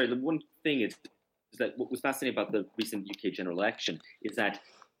 The one thing is that what was fascinating about the recent UK general election is that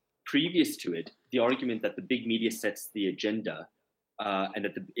previous to it, the argument that the big media sets the agenda and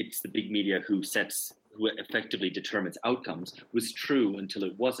that it's the big media who effectively determines outcomes was true until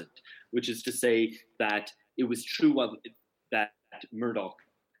it wasn't, which is to say that it was true that Murdoch,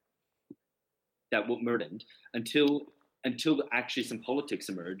 that what Murdoch, until actually some politics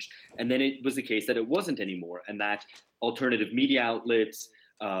emerged, and then it was the case that it wasn't anymore, and that alternative media outlets,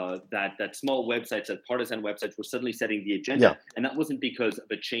 that small websites, that partisan websites were suddenly setting the agenda. And that wasn't because of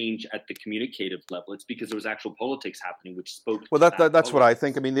a change at the communicative level. It's because there was actual politics happening, which spoke well, that's what I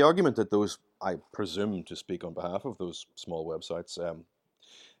think. I mean, the argument that those, I presume to speak on behalf of those small websites,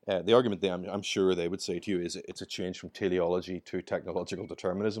 the argument I'm sure they would say to you is it's a change from teleology to technological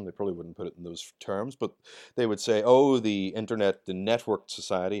determinism. They probably wouldn't put it in those terms, but they would say, oh, the internet, the networked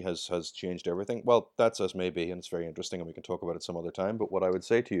society has changed everything. Well, that's as may be, and it's very interesting, and we can talk about it some other time. But what I would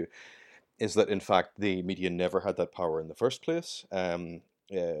say to you is that, in fact, the media never had that power in the first place.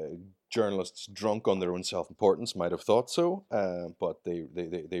 Journalists drunk on their own self-importance might have thought so, but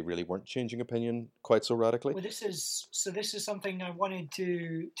they really weren't changing opinion quite so radically. Well, this is something I wanted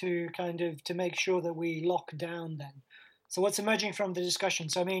to kind of to make sure that we lock down then. So what's emerging from the discussion?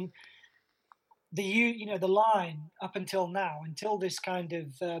 So I mean, the line up until now, until this kind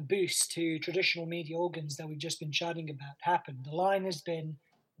of boost to traditional media organs that we've just been chatting about happened, the line has been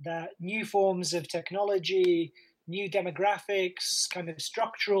that new forms of technology, new demographics, kind of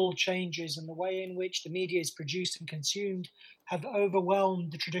structural changes in the way in which the media is produced and consumed have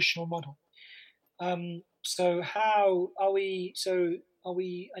overwhelmed the traditional model. So how are we? So are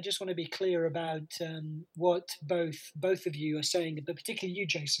we? I just want to be clear about what both of you are saying, but particularly you,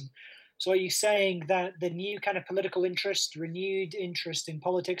 Jason. So are you saying that the new kind of political interest, renewed interest in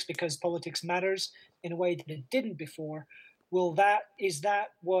politics because politics matters in a way that it didn't before, is that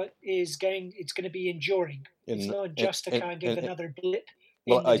what is going? It's going to be enduring. It's not just another blip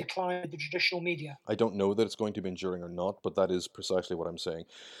in the decline of the traditional media. I don't know that it's going to be enduring or not, but that is precisely what I'm saying.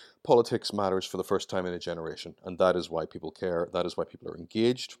 Politics matters for the first time in a generation, and that is why people care. That is why people are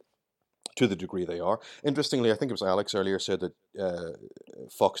engaged to the degree they are. Interestingly, I think it was Alex earlier said that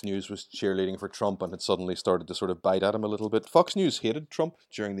Fox News was cheerleading for Trump and had suddenly started to sort of bite at him a little bit. Fox News hated Trump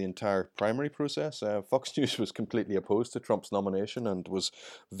during the entire primary process. Fox News was completely opposed to Trump's nomination and was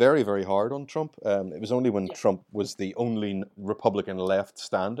very, very hard on Trump. It was only when Trump was the only Republican left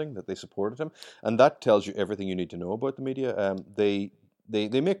standing that they supported him. And that tells you everything you need to know about the media. They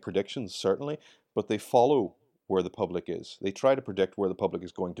make predictions, certainly, but they follow where the public is. They try to predict where the public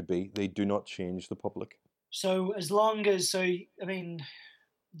is going to be. They do not change the public. So as long as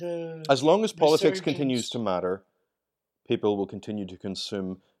politics continues to matter, people will continue to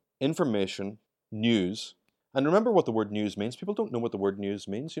consume information, news. And remember what the word news means. People don't know what the word news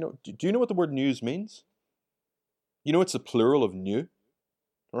means. Do you know what the word news means? You know, it's the plural of new,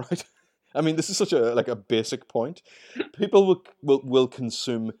 right? I mean, this is such a basic point. People will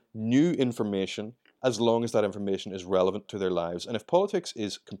consume new information as long as that information is relevant to their lives. And if politics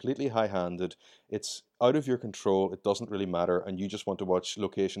is completely high-handed, it's out of your control, it doesn't really matter, and you just want to watch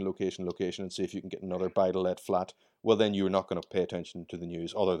location, and see if you can get another buy-to-let flat, well, then you're not going to pay attention to the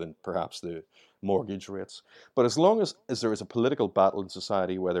news, other than perhaps the mortgage rates. But as long as there is a political battle in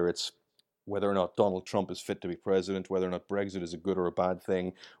society, whether or not Donald Trump is fit to be president, whether or not Brexit is a good or a bad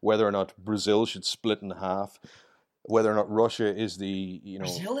thing, whether or not Brazil should split in half, whether or not Russia is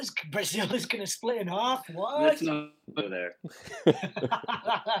Brazil is going to split in half. What? Let's not go there.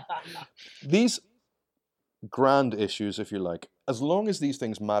 These grand issues, if you like, as long as these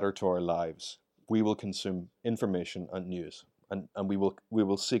things matter to our lives, we will consume information and news, and we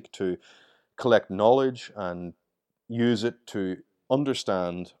will seek to collect knowledge and use it to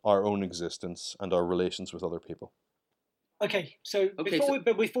understand our own existence and our relations with other people. Okay, so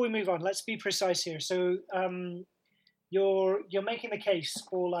before we move on, let's be precise here. So you're making the case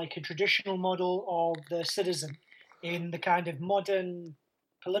for like a traditional model of the citizen in the kind of modern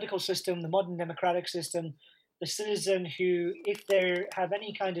political system, the modern democratic system, the citizen who, if they have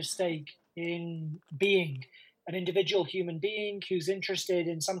any kind of stake in being an individual human being who's interested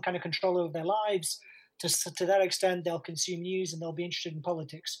in some kind of control over their lives, to that extent, they'll consume news and they'll be interested in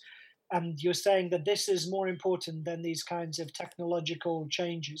politics. And you're saying that this is more important than these kinds of technological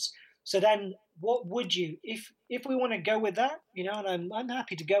changes. So then what would you, if we want to go with that, and I'm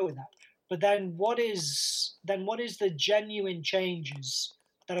happy to go with that, but then what is the genuine changes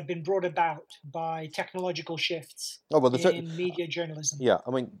that have been brought about by technological shifts in media journalism? Yeah,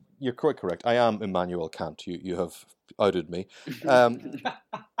 I mean, you're quite correct. I am Immanuel Kant. You have outed me.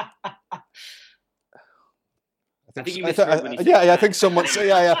 I think you misheard when you said I think someone.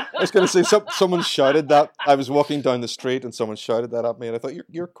 I was going to say someone shouted that. I was walking down the street and someone shouted that at me, and I thought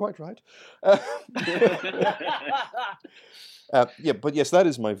you're quite right. But yes, that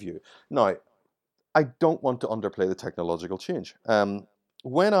is my view. Now, I don't want to underplay the technological change.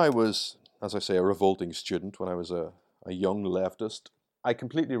 When I was, as I say, a revolting student, when I was a young leftist, I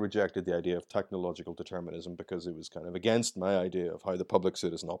completely rejected the idea of technological determinism because it was kind of against my idea of how the public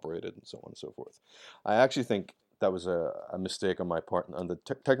citizen operated and so on and so forth. I actually think that was a mistake on my part, and the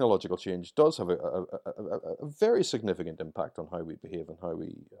technological change does have a very significant impact on how we behave and how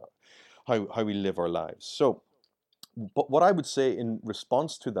we live our lives. So, but what I would say in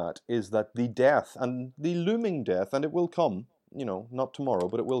response to that is that the death, and the looming death, and it will come, not tomorrow,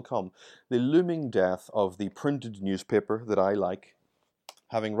 but it will come, the looming death of the printed newspaper that I like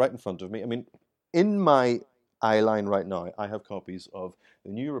having right in front of me. I mean, in my eye line right now, I have copies of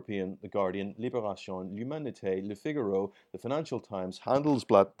the New European, the Guardian, Libération, L'Humanité, Le Figaro, the Financial Times,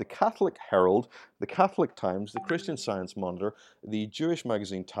 Handelsblatt, the Catholic Herald, the Catholic Times, the Christian Science Monitor, the Jewish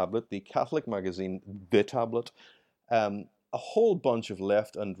magazine Tablet, the Catholic magazine The Tablet, a whole bunch of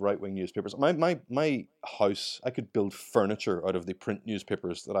left and right-wing newspapers. My house, I could build furniture out of the print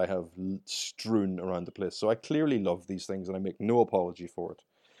newspapers that I have strewn around the place. So I clearly love these things, and I make no apology for it.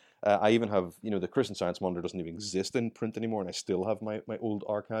 I even have, the Christian Science Monitor doesn't even exist in print anymore, and I still have my old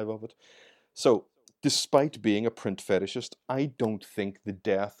archive of it. So, despite being a print fetishist, I don't think the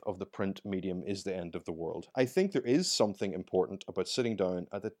death of the print medium is the end of the world. I think there is something important about sitting down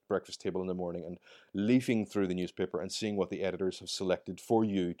at the breakfast table in the morning and leafing through the newspaper and seeing what the editors have selected for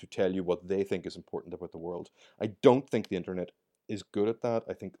you to tell you what they think is important about the world. I don't think the internet is good at that.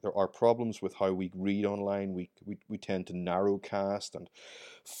 I think there are problems with how we read online. We tend to narrowcast and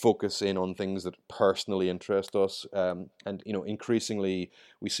focus in on things that personally interest us, and increasingly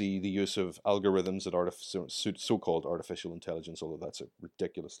we see the use of algorithms that so-called artificial intelligence, although that's a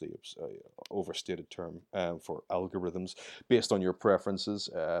ridiculously overstated term for algorithms based on your preferences.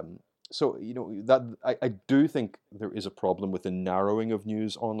 So that I do think there is a problem with the narrowing of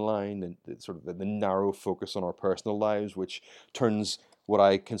news online and sort of the narrow focus on our personal lives, which turns what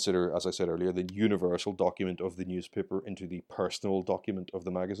I consider, as I said earlier, the universal document of the newspaper into the personal document of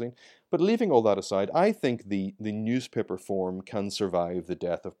the magazine. But leaving all that aside, I think the newspaper form can survive the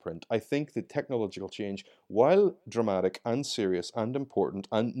death of print. I think the technological change, while dramatic and serious and important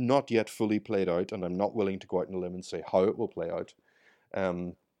and not yet fully played out, and I'm not willing to go out on a limb and say how it will play out,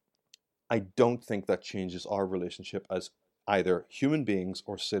 I don't think that changes our relationship as either human beings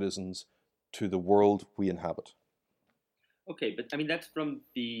or citizens to the world we inhabit. Okay, but I mean that's from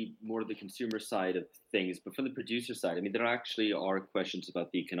the consumer side of things, but from the producer side, I mean there actually are questions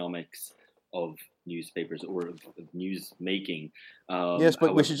about the economics of newspapers or of news making. Yes,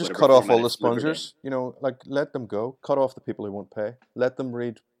 but we should just cut off all the spongers. Let them go. Cut off the people who won't pay. Let them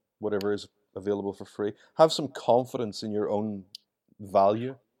read whatever is available for free. Have some confidence in your own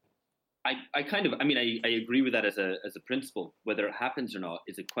value. I agree with that as a principle. Whether it happens or not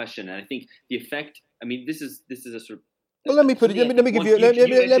is a question, and I think the effect. I mean, this is a sort of. Well, let me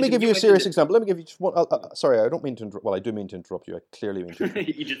give you a serious example. Let me give you just one. Sorry, I don't mean to interrupt. Well, I do mean to interrupt you. I clearly mean to.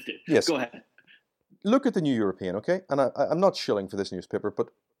 You just did. Yes. Go ahead. Look at the New European, okay? And I'm not shilling for this newspaper, but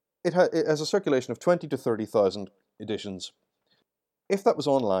it has a circulation of 20 to 30,000 editions. If that was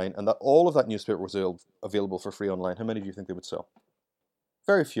online and that all of that newspaper was available for free online, how many do you think they would sell?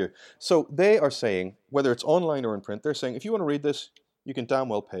 Very few. So they are saying, whether it's online or in print, they're saying, if you want to read this, you can damn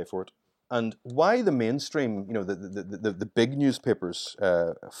well pay for it. And why the mainstream, the big newspapers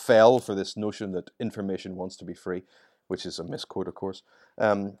fell for this notion that information wants to be free, which is a misquote, of course,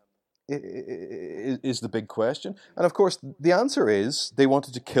 is the big question. And of course, the answer is they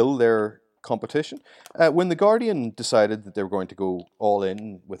wanted to kill their competition. When The Guardian decided that they were going to go all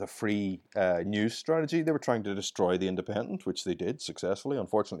in with a free news strategy, they were trying to destroy The Independent, which they did successfully.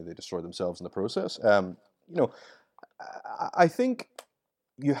 Unfortunately, they destroyed themselves in the process. I think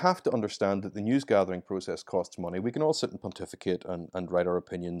you have to understand that the news gathering process costs money. We can all sit and pontificate and write our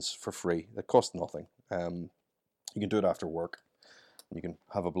opinions for free. It costs nothing. You can do it after work. You can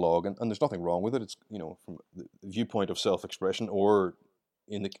have a blog, and there's nothing wrong with it. It's from the viewpoint of self-expression, or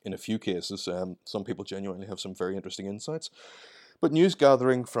in a few cases, some people genuinely have some very interesting insights. But news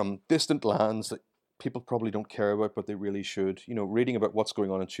gathering from distant lands that people probably don't care about, but they really should. Reading about what's going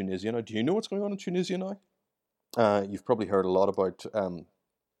on in Tunisia now. Do you know what's going on in Tunisia now? You've probably heard a lot about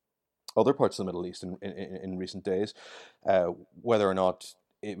other parts of the Middle East in recent days, whether or not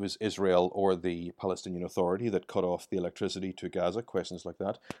it was Israel or the Palestinian Authority that cut off the electricity to Gaza, questions like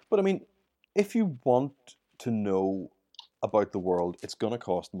that. But I mean, if you want to know about the world, it's going to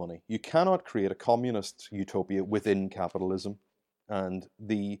cost money. You cannot create a communist utopia within capitalism, and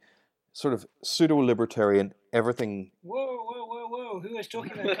the sort of pseudo-libertarian everything. Whoa! Who is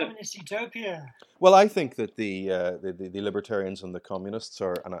talking about communist utopia? Well, I think that the libertarians and the communists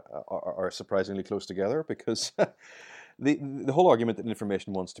are surprisingly close together, because the whole argument that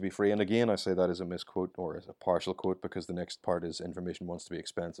information wants to be free, and again I say that as a misquote or as a partial quote, because the next part is information wants to be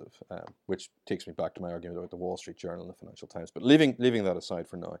expensive, which takes me back to my argument about the Wall Street Journal and the Financial Times. But leaving that aside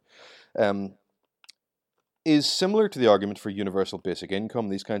for now, is similar to the argument for universal basic income,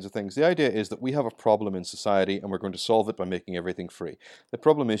 these kinds of things. The idea is that we have a problem in society and we're going to solve it by making everything free. The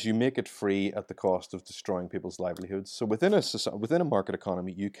problem is you make it free at the cost of destroying people's livelihoods. So within a market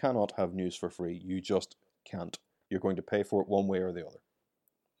economy, you cannot have news for free. You just can't. You're going to pay for it one way or the other.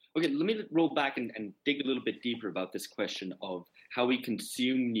 Okay, let me roll back and dig a little bit deeper about this question of how we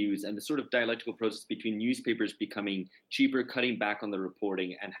consume news and the sort of dialectical process between newspapers becoming cheaper, cutting back on the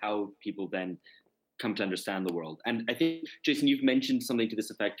reporting, and how people then come to understand the world. And I think, Jason, you've mentioned something to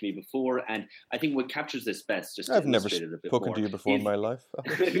this effect to me before, and I think what captures this best, just I've never spoken to you before in my life.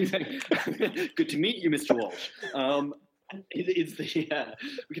 Good to meet you, Mr. Walsh.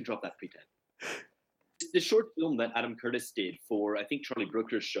 We can drop that pretense. The short film that Adam Curtis did for, I think, Charlie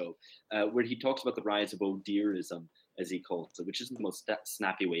Brooker's show, where he talks about the rise of "oh dearism," as he calls it, which is the most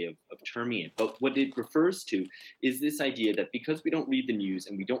snappy way of terming it. But what it refers to is this idea that because we don't read the news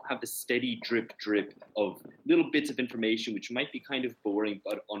and we don't have the steady drip of little bits of information, which might be kind of boring,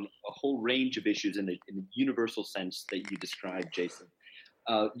 but on a whole range of issues in the universal sense that you described, Jason,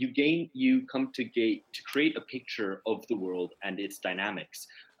 you come to create a picture of the world and its dynamics,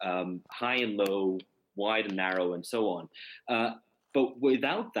 high and low, wide and narrow, and so on. But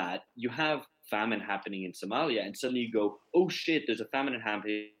without that, you have famine happening in Somalia, and suddenly you go, oh shit, there's a famine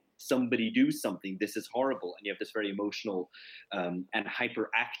happening, somebody do something, this is horrible. And you have this very emotional and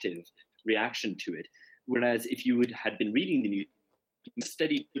hyperactive reaction to it. Whereas if you had been reading the news, a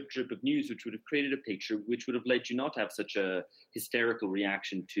steady drip of news, which would have created a picture, which would have led you not to have such a hysterical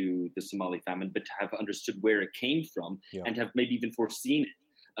reaction to the Somali famine, but to have understood where it came from, and have maybe even foreseen it.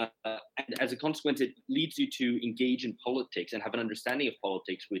 And as a consequence, it leads you to engage in politics and have an understanding of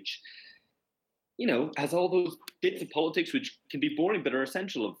politics, which, has all those bits of politics which can be boring but are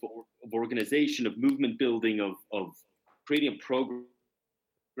essential of organization, of movement building, of creating a program,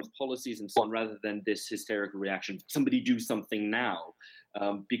 of policies and so on, rather than this hysterical reaction, somebody do something now,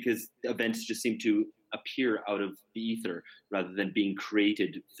 because events just seem to appear out of the ether rather than being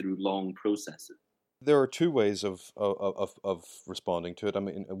created through long processes. There are two ways of responding to it. I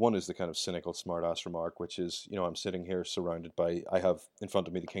mean, one is the kind of cynical smart-ass remark, which is, I'm sitting here surrounded by, I have in front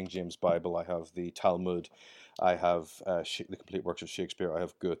of me the King James Bible, I have the Talmud, I have the complete works of Shakespeare, I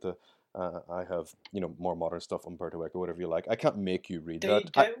have Goethe, I have, more modern stuff, Umberto Eco, whatever you like. I can't make you read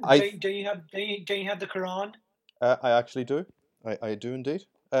that. Do you have the Quran? I actually do. I do indeed.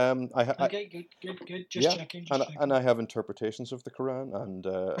 Okay, good. Just checking. And I have interpretations of the Quran, and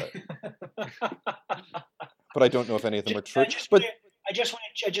but I don't know if any of them are true. I just want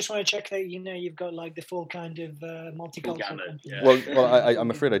to check that you've got like the full kind of multicultural. Yeah. Well,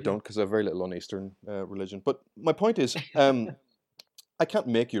 I'm afraid I don't, because I have very little on Eastern religion. But my point is, I can't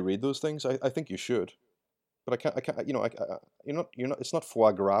make you read those things. I think you should. But I can't, you're not, it's not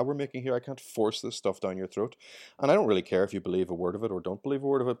foie gras we're making here. I can't force this stuff down your throat. And I don't really care if you believe a word of it or don't believe a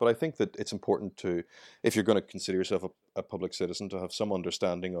word of it, but I think that it's important to, if you're going to consider yourself a public citizen, to have some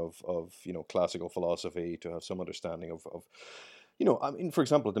understanding of classical philosophy, to have some understanding of I mean, for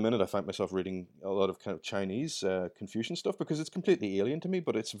example, at the minute I find myself reading a lot of kind of Chinese Confucian stuff, because it's completely alien to me,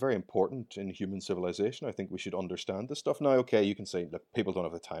 but it's very important in human civilization. I think we should understand this stuff. Now, okay, you can say, look, people don't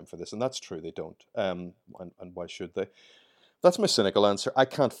have the time for this, and that's true, they don't. And why should they? That's my cynical answer. I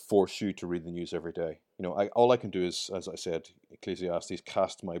can't force you to read the news every day. All I can do is, as I said, Ecclesiastes,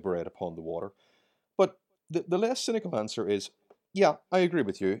 cast my bread upon the water. But the less cynical answer is, yeah, I agree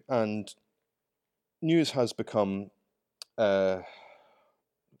with you, and news has become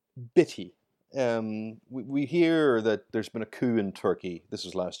bitty. We hear that there's been a coup in Turkey. This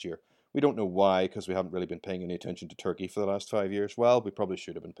was last year. We don't know why, because we haven't really been paying any attention to Turkey for the last 5 years. Well, we probably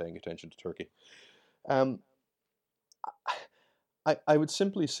should have been paying attention to Turkey. I would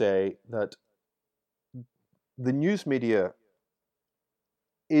simply say that the news media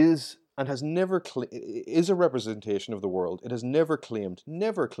is and has never is a representation of the world. It has never claimed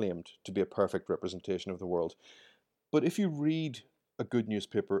to be a perfect representation of the world. But if you read a good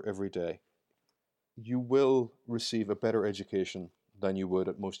newspaper every day, you will receive a better education than you would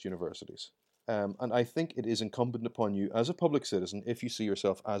at most universities. And I think it is incumbent upon you as a public citizen, if you see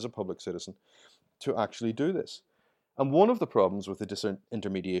yourself as a public citizen, to actually do this. And one of the problems with the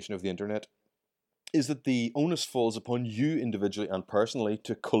disintermediation of the internet is that the onus falls upon you individually and personally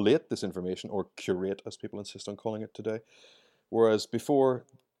to collate this information, or curate, as people insist on calling it today. Whereas before,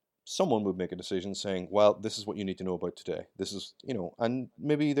 someone would make a decision saying, well, this is what you need to know about today. This is, and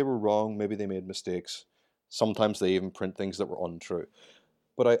maybe they were wrong, maybe they made mistakes. Sometimes they even print things that were untrue.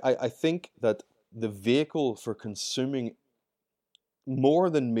 But I think that the vehicle for consuming more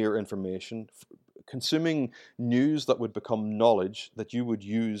than mere information, consuming news that would become knowledge that you would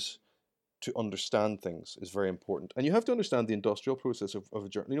use to understand things, is very important. And you have to understand the industrial process of a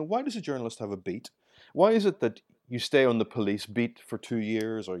journal. Why does a journalist have a beat? Why is it that you stay on the police beat for 2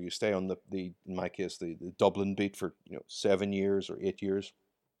 years, or you stay on the in my case, the Dublin beat for 7 years or 8 years?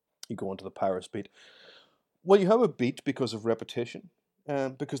 You go onto the Paris beat. Well, you have a beat because of repetition.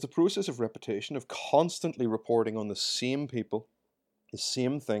 Because the process of repetition, of constantly reporting on the same people, the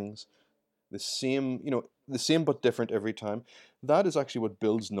same things, the same but different every time, that is actually what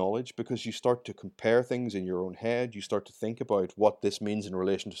builds knowledge, because you start to compare things in your own head. You start to think about what this means in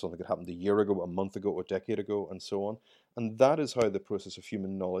relation to something that happened a year ago, a month ago, a decade ago, and so on. And that is how the process of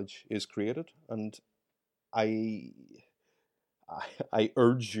human knowledge is created. And I I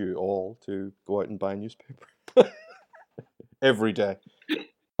urge you all to go out and buy a newspaper every day.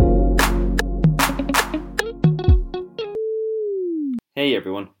 Hey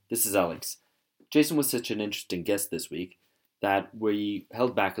everyone, this is Alex. Jason was such an interesting guest this week that we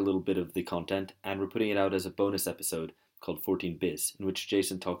held back a little bit of the content and we're putting it out as a bonus episode called 14 Biz, in which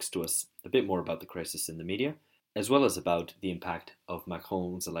Jason talks to us a bit more about the crisis in the media, as well as about the impact of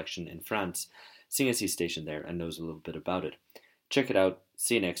Macron's election in France, seeing as he's stationed there and knows a little bit about it. Check it out.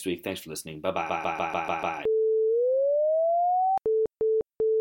 See you next week. Thanks for listening. Bye bye.